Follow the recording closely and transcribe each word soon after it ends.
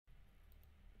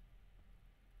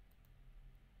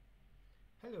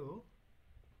Hello,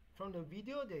 from the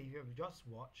video that you have just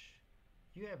watched,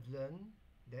 you have learned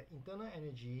that internal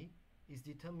energy is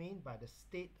determined by the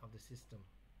state of the system.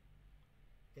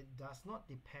 It does not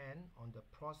depend on the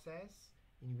process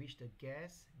in which the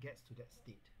gas gets to that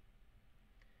state.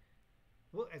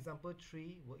 Work example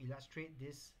 3 will illustrate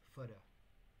this further.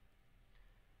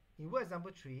 In work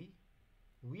example 3,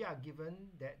 we are given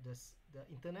that the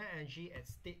internal energy at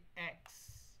state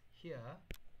X here,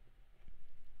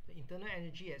 the internal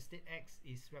energy at state X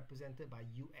is represented by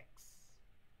Ux.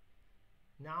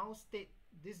 Now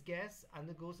this gas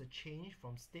undergoes a change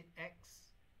from state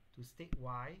X to state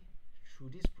Y through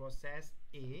this process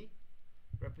A,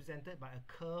 represented by a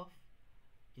curve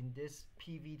in this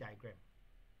PV diagram.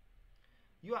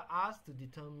 You are asked to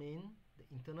determine the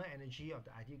internal energy of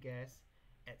the ideal gas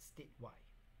at state Y.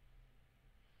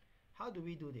 How do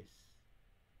we do this?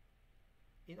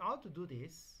 In order to do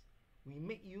this, we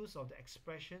make use of the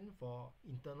expression for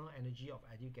internal energy of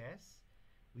ideal gas,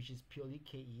 which is purely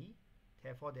Ke.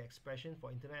 Therefore, the expression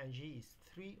for internal energy is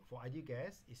for ideal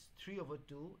gas is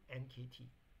 3/2 nKT.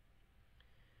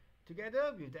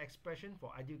 Together with the expression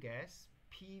for ideal gas,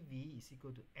 PV is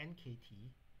equal to nKT,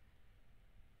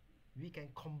 we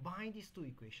can combine these two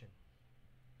equations.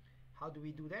 How do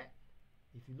we do that?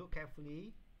 If you look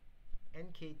carefully,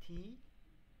 nKT,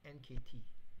 nKT.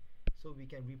 So we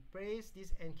can replace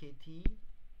this nKT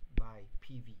by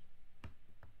PV.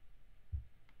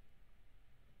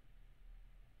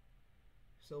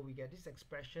 So we get this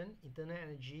expression, internal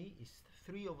energy is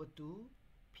 3/2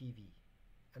 PV.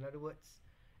 In other words,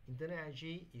 internal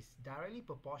energy is directly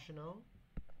proportional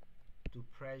to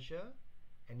pressure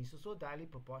and is also directly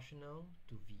proportional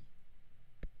to V.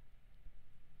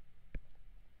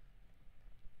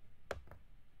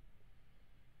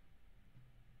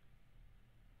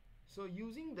 So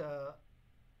using the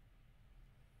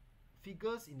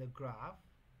figures in the graph,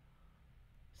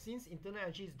 since internal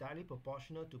energy is directly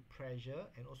proportional to pressure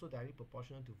and also directly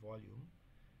proportional to volume,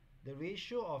 the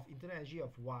ratio of internal energy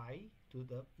of Y to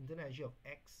the internal energy of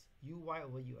X, Uy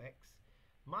over Ux,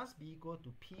 must be equal to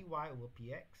Py over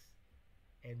Px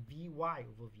and Vy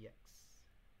over Vx.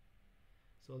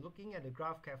 So looking at the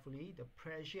graph carefully, the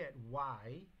pressure at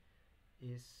Y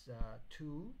is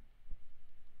 2,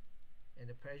 and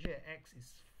the pressure at X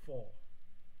is 4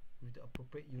 with the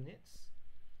appropriate units.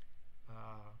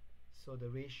 So the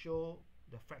ratio,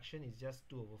 the fraction is just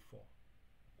 2/4.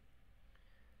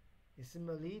 And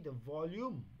similarly, the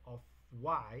volume of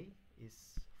Y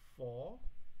is 4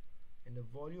 and the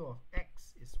volume of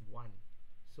X is 1.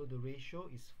 So the ratio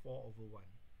is 4/1.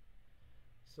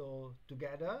 So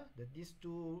together, these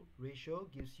two ratio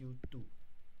gives you 2.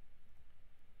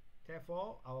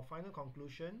 Therefore, our final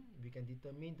conclusion, we can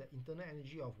determine the internal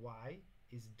energy of Y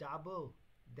is double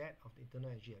that of the internal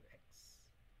energy of X.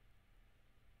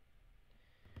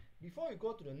 Before we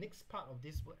go to the next part of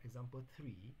this work example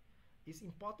 3, it's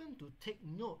important to take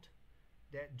note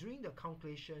that during the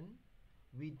calculation,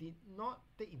 we did not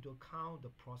take into account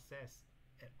the process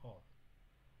at all.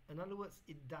 In other words,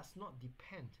 it does not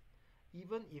depend.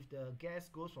 Even if the gas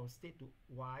goes from state to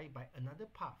Y by another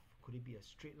path, could it be a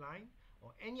straight line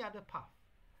or any other path,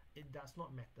 it does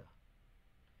not matter.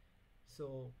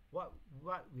 So what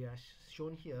we are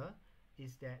shown here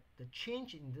is that the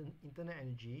change in the internal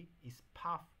energy is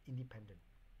path independent.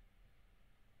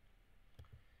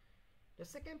 The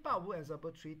second part of work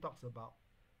example 3 talks about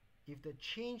if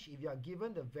you are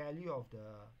given the value of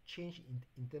the change in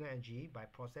internal energy by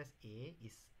process A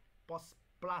is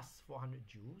plus 400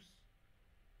 joules,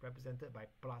 represented by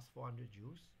plus 400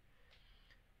 joules,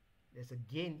 there's a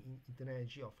gain in internal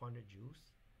energy of 400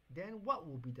 joules, then what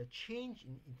will be the change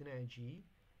in internal energy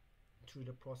through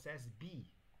the process B,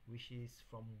 which is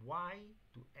from Y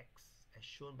to X, as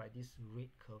shown by this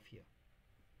red curve here.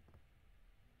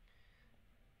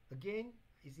 Again,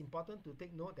 it's important to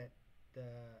take note that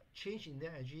the change in the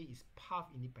energy is path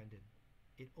independent.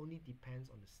 It only depends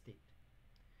on the state.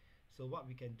 So what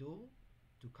we can do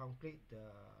to calculate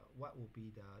what will be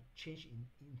the change in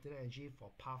internal energy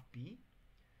for path B,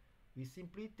 we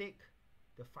simply take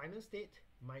the final state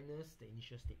minus the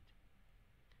initial state.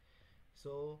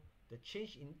 So the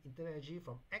change in internal energy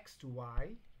from X to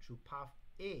Y through path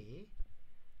A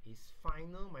is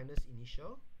final minus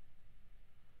initial.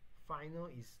 Final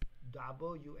is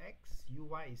double Ux,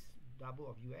 Uy is double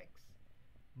of Ux,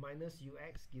 minus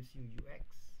Ux gives you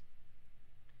Ux.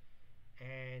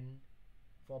 And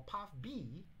for path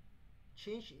B,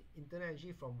 change in internal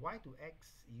energy from Y to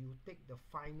X, you take the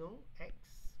final X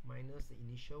minus the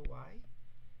initial Y.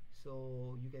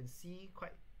 So you can see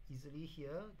quite easily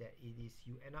here that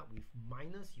you end up with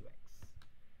minus Ux.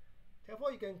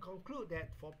 Therefore, you can conclude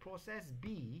that for process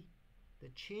B, the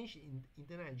change in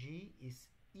internal energy is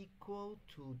equal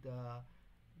to the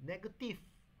negative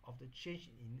of the change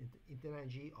in internal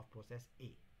energy of process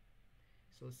A.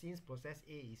 So since process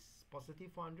A is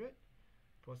positive 400,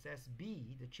 process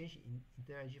B, the change in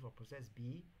internal energy for process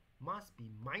B must be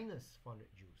minus 400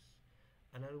 joules.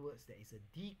 In other words, there is a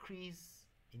decrease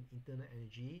in internal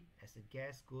energy as the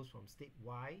gas goes from state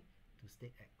Y to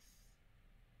state X.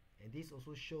 And this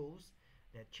also shows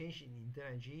that change in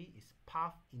internal energy is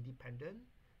path independent.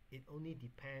 It only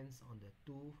depends on the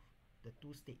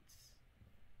two states.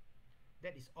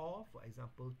 That is all for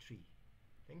example 3.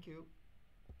 Thank you.